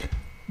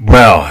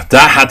Well,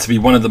 that had to be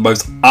one of the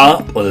most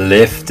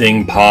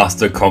uplifting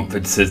pastor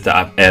conferences that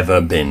I've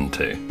ever been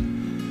to.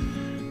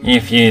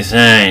 If you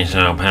say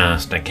so,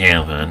 Pastor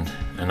Kelvin.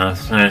 And I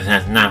suppose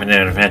that's nothing to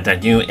do with the fact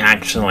that you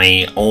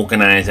actually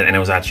organised it and it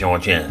was at your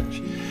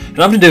church. It's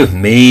nothing to do with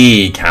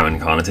me, Karen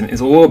Carnington.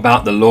 It's all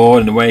about the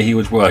Lord and the way he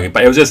was working.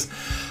 But it was just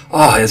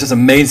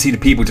amazing to see the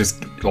people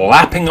just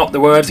lapping up the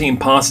word, seeing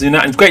pastors doing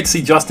that. And it's great to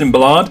see Justin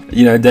Ballard,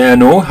 there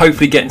and all,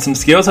 hopefully getting some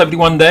skills. Hopefully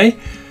one day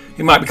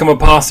he might become a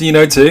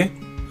pastor, too.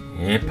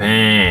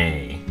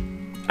 Yippee.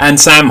 And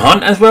Sam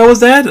Hunt as well was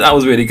there. That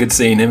was really good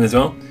seeing him as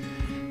well.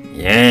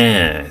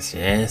 Yes,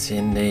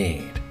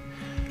 indeed.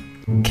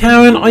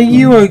 Karen, are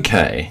you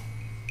okay?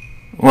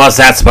 What's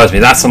that supposed to be?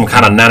 That's some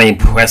kind of Nanny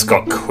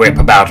Prescott quip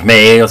about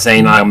me. You're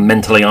saying I'm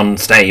mentally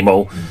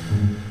unstable.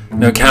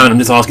 No, Karen, I'm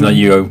just asking, are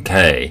you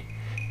okay?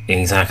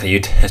 Exactly, you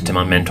tested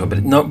my mental,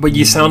 but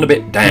you sound a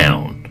bit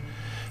down.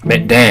 A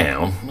bit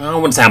down? I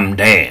wouldn't say I'm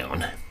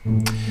down.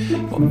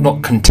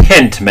 Not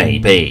content,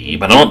 maybe,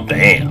 but not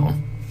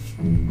down.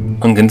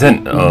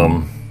 Uncontent?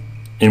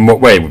 In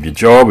what way? With your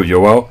job? With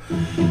your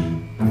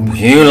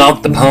You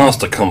loved the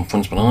pastor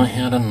conference, but I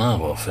had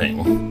another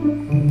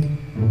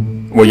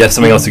thing. Well, you had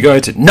something else to go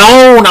to?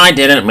 No, I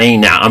didn't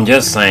mean that. I'm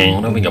just saying,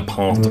 I don't think a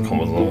pastor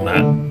conference is all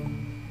that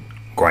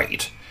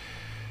great.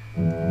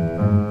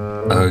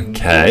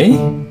 Okay.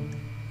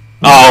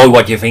 Oh,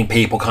 what do you think?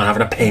 People can't have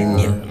an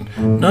opinion?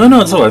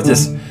 No, it's all right.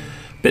 Just a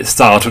bit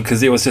startled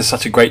because it was just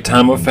such a great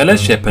time of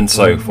fellowship and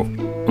so forth.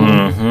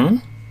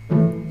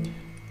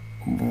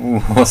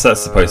 What's that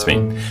supposed to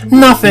mean?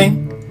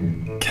 Nothing.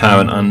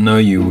 Karen, I know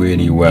you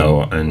really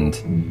well, and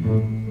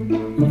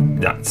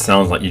that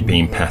sounds like you're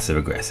being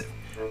passive-aggressive.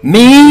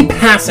 Me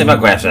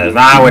passive-aggressive?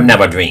 I would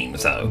never dream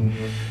so.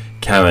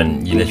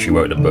 Karen, you literally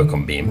wrote a book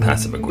on being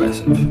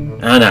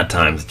passive-aggressive. And at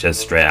times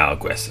just straight-out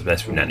aggressive.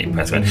 That's from Nanny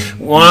Prescott.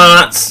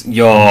 What's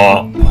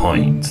your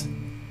point?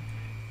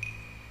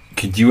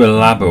 Could you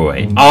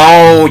elaborate?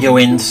 Oh, you're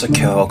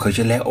insecure because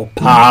your little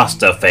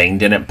pastor thing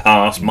didn't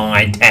pass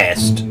my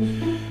test.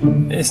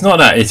 It's not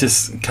that. It's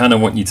just kind of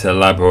want you to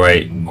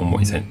elaborate on what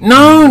you're saying.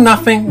 No,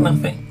 nothing.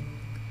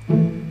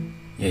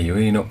 Yeah, you're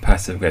really not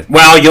passive-aggressive.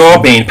 Well, you're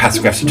being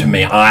passive-aggressive to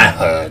me. I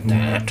heard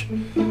that.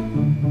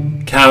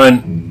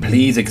 Karen,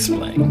 please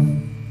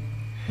explain.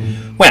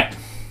 Well,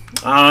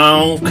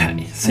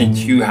 okay, since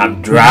you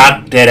have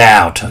dragged it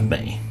out of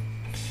me,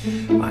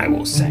 I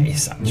will say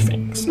such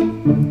things.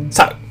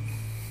 So,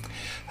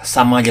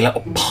 some of your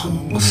little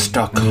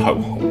pastor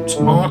cohorts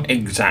aren't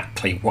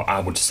exactly what I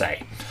would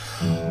say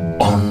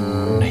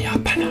on the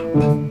up and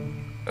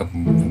up.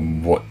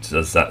 What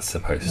does that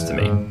supposed to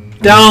mean?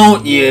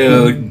 Don't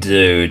you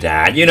do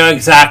that. You know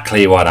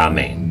exactly what I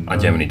mean. I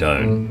generally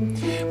don't.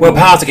 Well,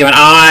 Pastor Kevin,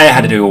 I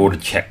had to do all the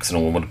checks and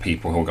all of the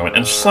people who were going.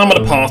 And some of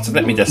the pastors,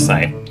 let me just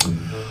say,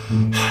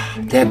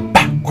 their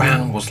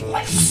background was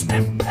less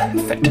than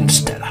perfect and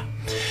stellar.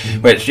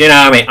 Which,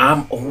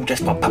 I'm all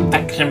just for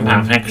perfection.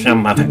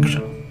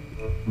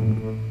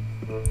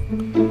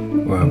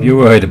 Well, if you're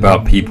worried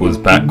about people's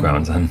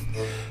backgrounds and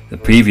the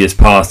previous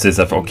pastors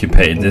have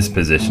occupied this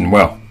position,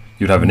 well,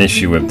 you'd have an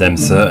issue with them,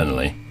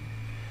 certainly.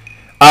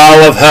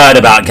 Oh, I've heard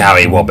about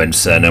Gary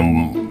Robinson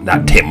and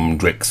that Tim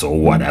Drix or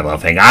whatever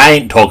thing. I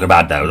ain't talking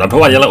about those. I'm talking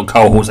about your little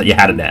cohorts that you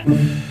had in there.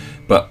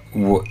 But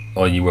what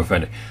are you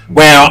referring to?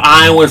 Well,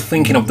 I was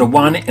thinking of the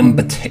one in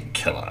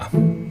particular.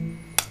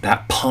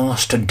 That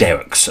Pastor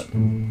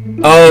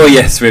Derrickson. Oh,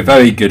 yes, we're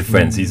very good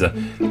friends. He's a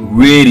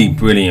really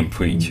brilliant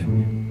preacher.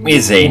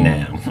 Is he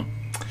now?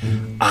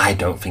 I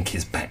don't think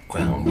his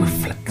background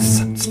reflects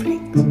such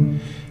things.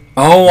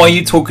 Oh, are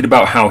you talking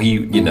about how he,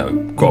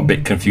 got a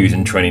bit confused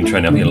in training?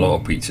 I think a lot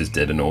of preachers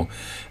did and all.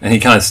 And he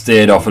kind of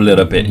steered off a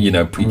little bit,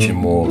 preaching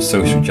more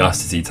social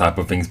justice-y type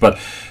of things. But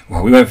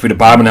we went through the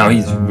Bible now.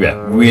 He's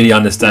really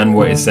understand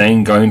what it's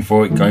saying, going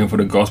for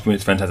the gospel.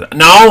 It's fantastic.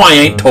 No, I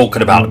ain't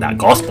talking about that.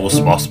 Gospel's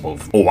gospel.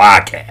 Oh, I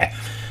care.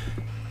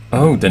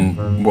 Oh,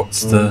 then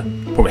what's the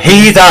problem?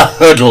 He's a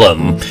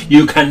hoodlum.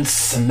 You can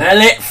smell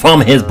it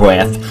from his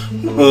breath.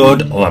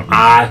 Hoodlum.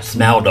 I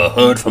smell the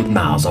hood from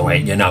miles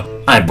away,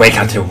 I break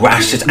out in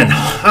rashes and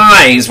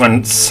highs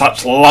when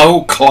such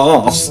low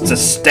class to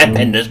step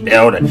in this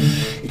building.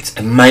 It's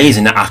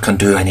amazing that I can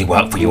do any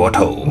work for you at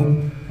all.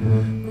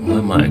 Well,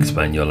 that might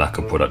explain your lack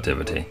of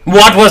productivity.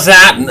 What was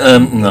that?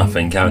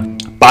 Nothing, Karen.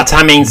 But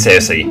I mean,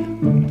 seriously,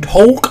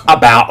 talk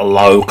about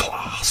low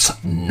class,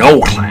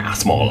 no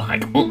class, more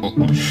like.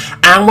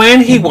 And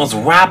when he was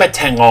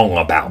rabbiting on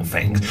about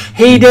things,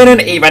 he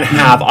didn't even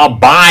have a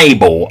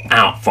Bible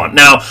out front.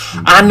 Now,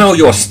 I know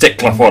you're a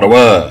stickler for the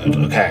word,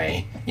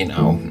 okay?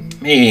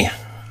 Me,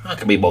 I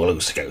could be more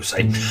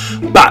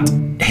loosey-goosey. But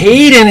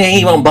he didn't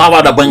even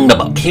bother to bring the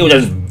book. He was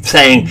just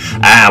saying,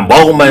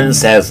 Romans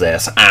says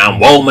this,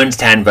 and Romans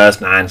 10 verse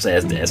 9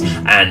 says this,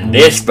 and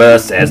this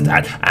verse says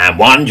that, and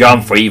 1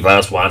 John 3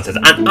 verse 1 says,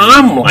 and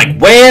I'm like,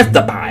 where's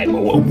the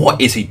Bible?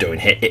 What is he doing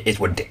here? It is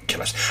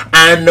ridiculous.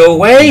 And the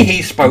way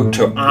he spoke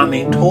to,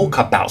 talk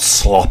about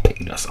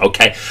sloppiness,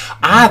 okay?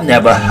 I've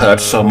never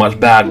heard so much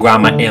bad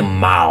grammar in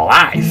my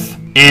life.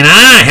 And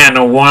I had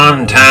to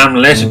one time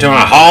listen to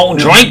a whole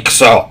Drake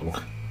song.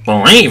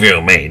 Believe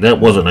you me, that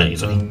wasn't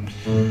easy.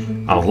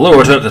 I was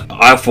lured.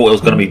 I thought it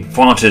was going to be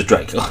Francis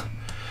Drake.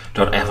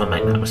 Don't ever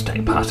make that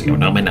mistake, Pastor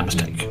Gilman. Don't make that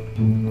mistake.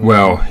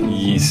 Well,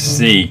 you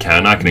see,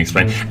 Karen, I can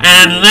explain.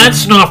 And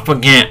let's not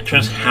forget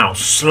just how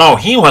slow.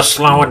 He was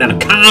slower than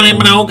Kylie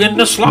Minogue in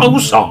the slow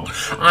song.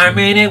 I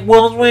mean, it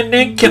was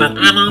ridiculous.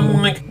 And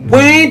I'm like,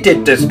 where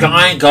did this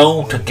guy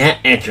go to get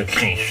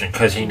education?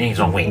 Because he needs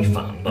a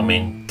refund. I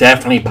mean,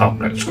 definitely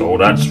public school.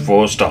 That's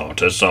for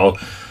starters. So,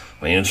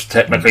 I mean, it's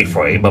technically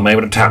free, but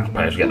maybe the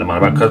taxpayers get the money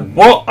back. Because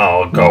what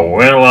a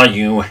gorilla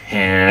you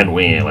had,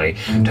 really,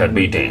 to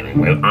be dealing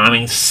with. I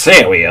mean,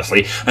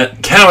 seriously.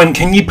 Karen,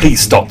 can you please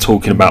stop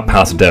talking about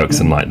Pastor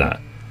Derrickson like that?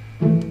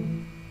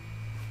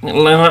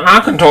 I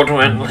can talk to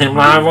him if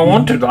I ever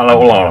want to, a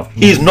lot.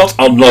 He's not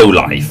a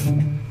lowlife.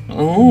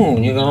 Ooh,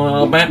 you got a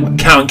little bit.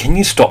 Karen, can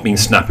you stop being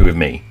snappy with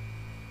me?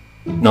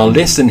 Now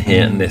listen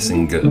here and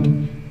listen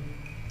good.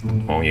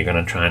 Oh, you're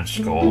gonna try and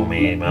score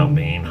me about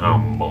being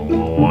humble.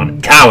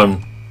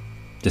 Karen,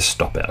 just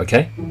stop it,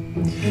 okay?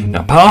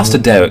 Now, Pastor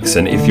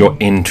Derrickson, if you're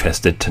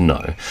interested to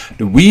know,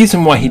 the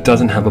reason why he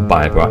doesn't have a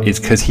Bible is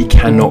because he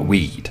cannot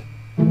read.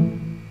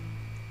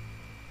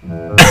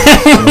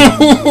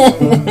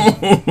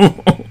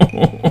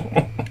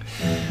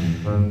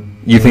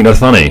 You think that's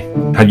funny?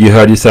 Have you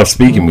heard yourself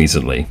speaking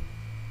recently?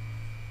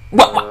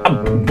 What,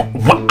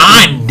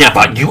 I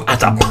never, you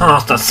as a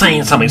pastor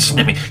saying something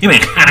snippy. You've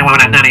been carrying on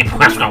that nutty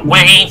question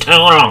way too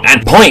long.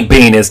 And point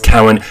being is,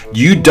 Karen,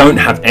 you don't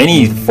have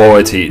any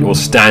authority or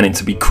standing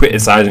to be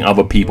criticizing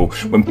other people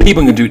when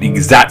people can do the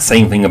exact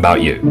same thing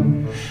about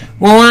you.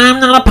 Well, I'm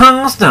not a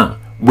pastor.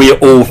 We're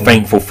all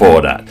thankful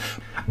for that.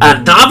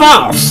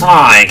 Another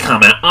sly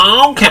comment.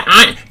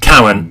 Okay,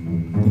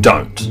 Karen,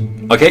 don't.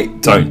 Okay,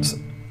 don't.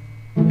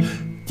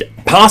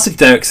 Pastor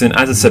Derrickson,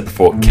 as I said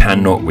before,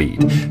 cannot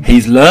read.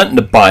 He's learnt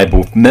the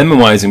Bible,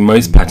 memorising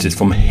most passages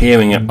from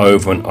hearing it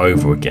over and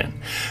over again.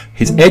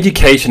 His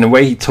education, the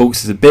way he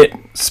talks, is a bit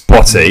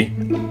spotty.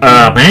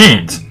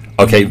 bit.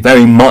 Okay,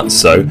 very much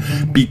so,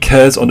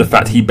 because of the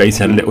fact he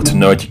basically had little to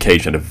no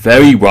education, a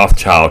very rough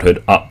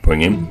childhood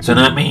upbringing. So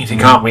that means he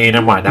can't read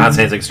and write. That's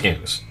his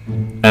excuse.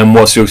 And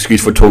what's your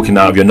excuse for talking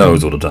out of your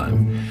nose all the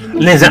time?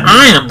 Listen,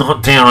 I am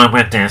not dealing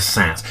with this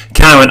sass.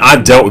 Karen,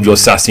 I've dealt with your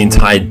sass the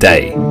entire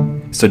day.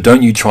 So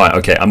don't you try it.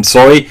 Okay, I'm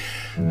sorry.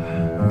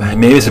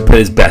 Maybe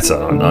it's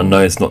better. I know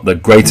it's not the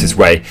greatest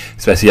way,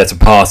 especially as a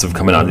pastor of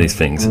coming out of these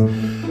things.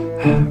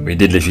 We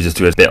did literally just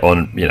do a bit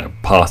on,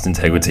 past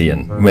integrity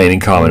and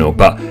remaining calm and all.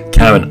 But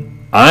Karen,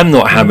 I'm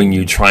not having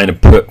you trying to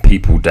put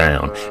people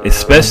down,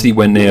 especially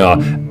when they are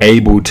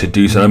able to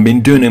do so. I've been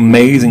doing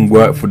amazing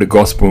work for the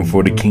gospel and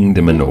for the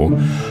kingdom and all,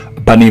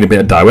 but I need a bit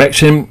of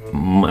direction,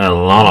 a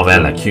lot of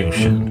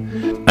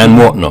elocution, and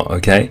whatnot,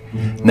 okay?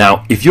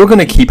 Now, if you're going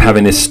to keep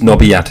having this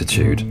snobby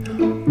attitude,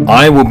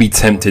 I will be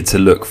tempted to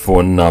look for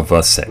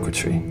another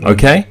secretary,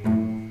 okay?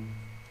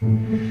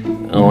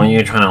 Oh, are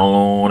you trying to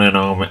lord it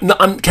over? No,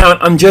 Karen,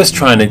 I'm just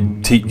trying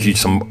to teach you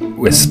some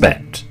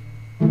respect.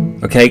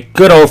 Okay?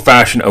 Good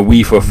old-fashioned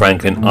Aretha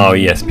Franklin,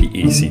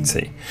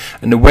 R-E-S-P-E-C-T.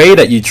 And the way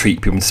that you treat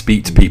people and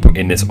speak to people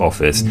in this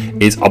office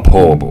is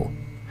abhorrible.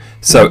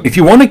 So, if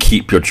you want to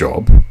keep your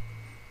job,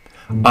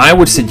 I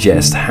would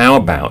suggest, how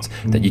about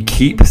that you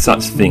keep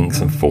such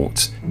things and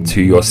thoughts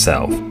to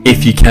yourself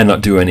if you cannot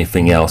do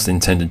anything else and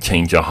intend to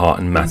change your heart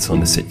and matter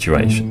on the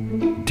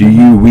situation. Do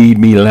you read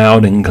me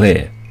loud and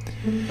clear?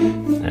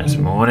 That's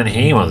more than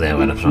he was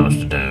ever supposed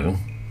to do.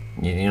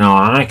 You know,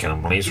 I can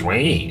at least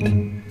read.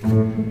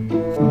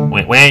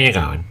 Wait, where are you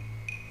going?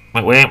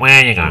 Where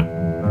are you going?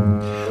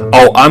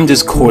 Oh, I'm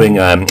just calling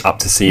up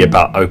to see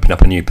about opening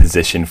up a new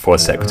position for a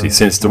secretary,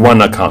 since the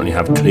one I currently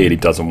have clearly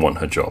doesn't want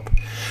her job.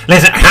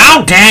 Listen,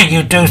 how dare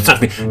you do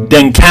something?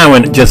 Then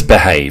Karen, just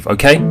behave,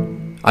 okay?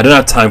 I don't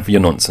have time for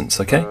your nonsense,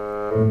 okay?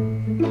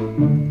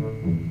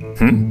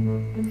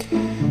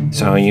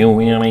 So you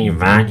really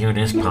value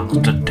this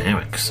Pastor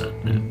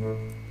Derrickson?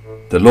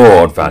 The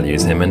Lord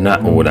values him, and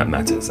that all that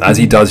matters, as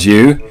he does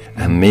you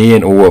and me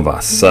and all of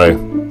us. So,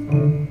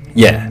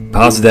 yeah,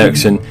 Pastor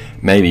Derrickson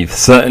may be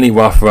certainly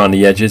rough around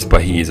the edges,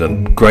 but he is a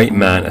great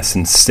man, a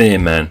sincere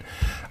man,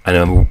 and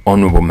an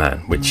honourable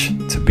man, which,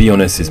 to be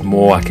honest, is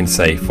more I can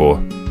say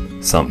for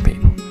some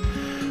people.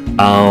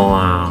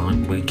 Oh,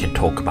 we can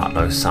talk about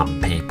those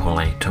some people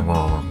later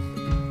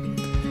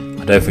on.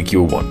 I don't think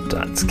you'll want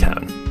that,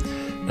 Karen.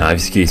 Now,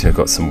 excuse me, I've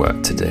got some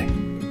work to do.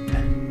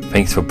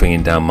 Thanks for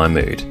bringing down my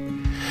mood.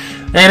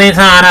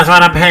 Anytime, that's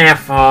what I'm here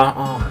for.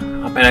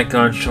 Oh, I better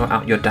go and sort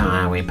out your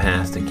diary,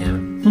 Pastor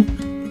Kevin.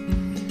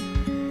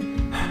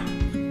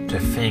 To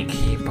think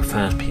he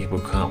prefers people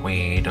can't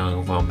read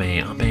over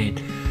me. I mean,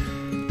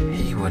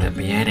 he wouldn't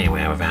be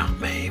anywhere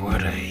without me,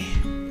 would he?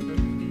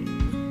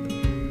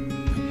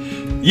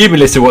 You've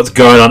been listening to what's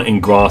going on in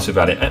Grassroots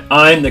Valley, and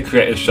I'm the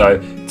creator of the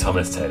show,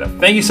 Thomas Taylor.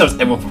 Thank you so much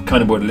everyone for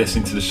coming aboard and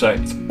listening to the show.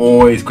 It's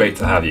always great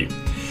to have you.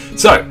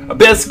 So, a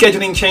bit of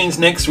scheduling change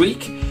next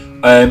week.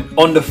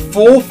 On the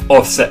 4th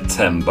of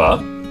September,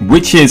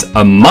 which is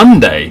a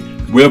Monday,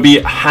 we'll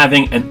be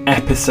having an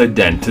episode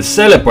then to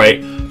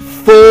celebrate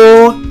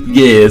 4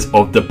 years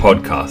of the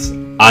podcast.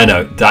 I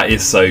know, that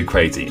is so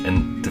crazy,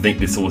 and to think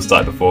this all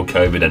started before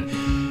COVID,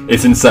 and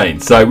it's insane.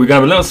 So we're going to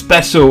have a little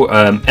special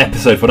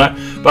episode for that,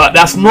 but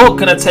that's not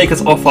going to take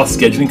us off our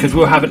scheduling, because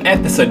we'll have an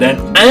episode then,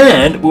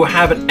 and we'll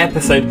have an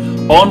episode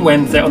on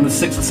Wednesday on the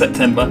 6th of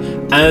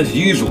September as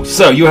usual.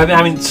 So you'll have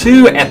having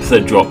 2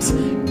 episode drops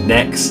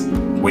next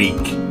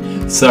week.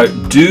 So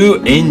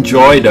do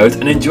enjoy those,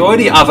 and enjoy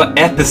the other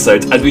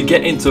episodes as we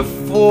get into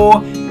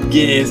 4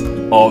 years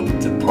of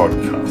the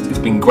podcast. It's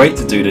been great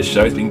to do this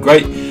show. It's been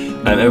great.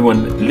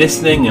 Everyone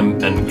listening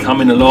and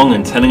coming along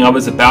and telling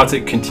others about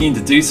it. Continue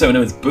to do so. And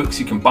there's books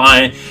you can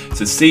buy,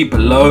 so see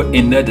below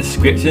in the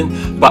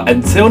description. But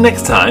until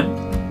next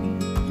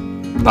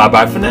time, bye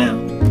bye for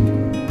now.